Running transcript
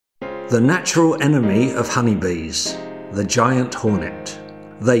The natural enemy of honeybees, the giant hornet.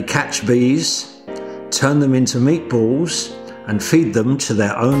 They catch bees, turn them into meatballs, and feed them to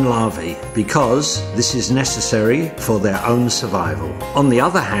their own larvae because this is necessary for their own survival. On the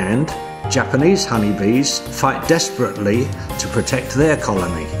other hand, Japanese honeybees fight desperately to protect their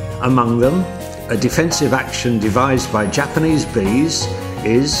colony. Among them, a defensive action devised by Japanese bees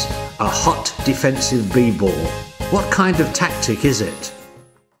is a hot defensive bee ball. What kind of tactic is it?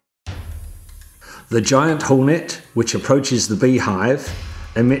 The giant hornet, which approaches the beehive,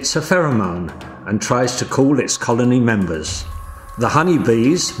 emits a pheromone and tries to call its colony members. The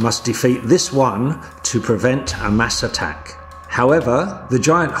honeybees must defeat this one to prevent a mass attack. However, the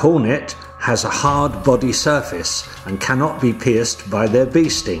giant hornet has a hard body surface and cannot be pierced by their bee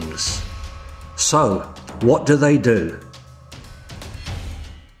stings. So, what do?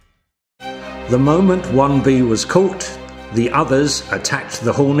 The moment one bee was caught, the others attacked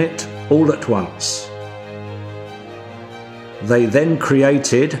the hornet all at once. They then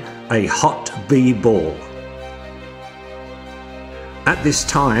created a hot bee ball. At this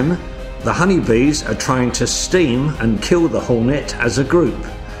time, the honeybees are trying to steam and kill the hornet as a group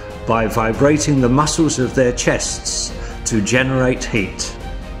by vibrating the muscles of their chests to generate heat.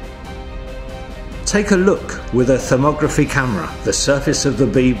 Take a look with a thermography camera. The surface of the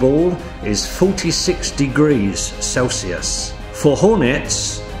bee ball is 46 degrees Celsius. For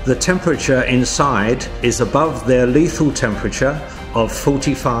hornets, the temperature inside is above their lethal temperature of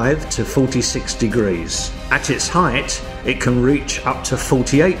 45 to 46 degrees. At its height, it can reach up to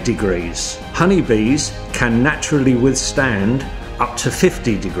 48 degrees. Honeybees can naturally withstand up to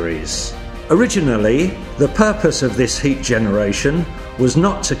 50 degrees. Originally, the purpose of this heat generation was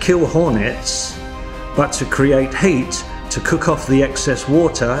not to kill hornets, but to create heat to cook off the excess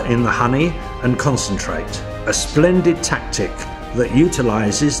water in the honey and concentrate. A splendid tactic that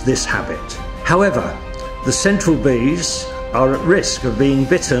utilizes this habit. However, the central bees are at risk of being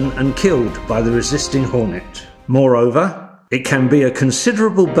bitten and killed by the resisting hornet. Moreover, it can be a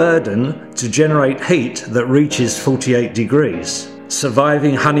considerable burden to generate heat that reaches 48 degrees.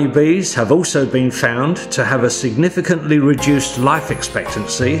 Surviving honeybees have also been found to have a significantly reduced life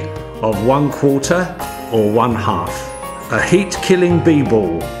expectancy of 1/4 or 1/2. A heat-killing bee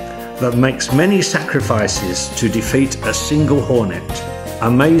ball that makes many sacrifices to defeat a single hornet.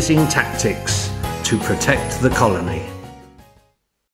 Amazing tactics to protect the colony.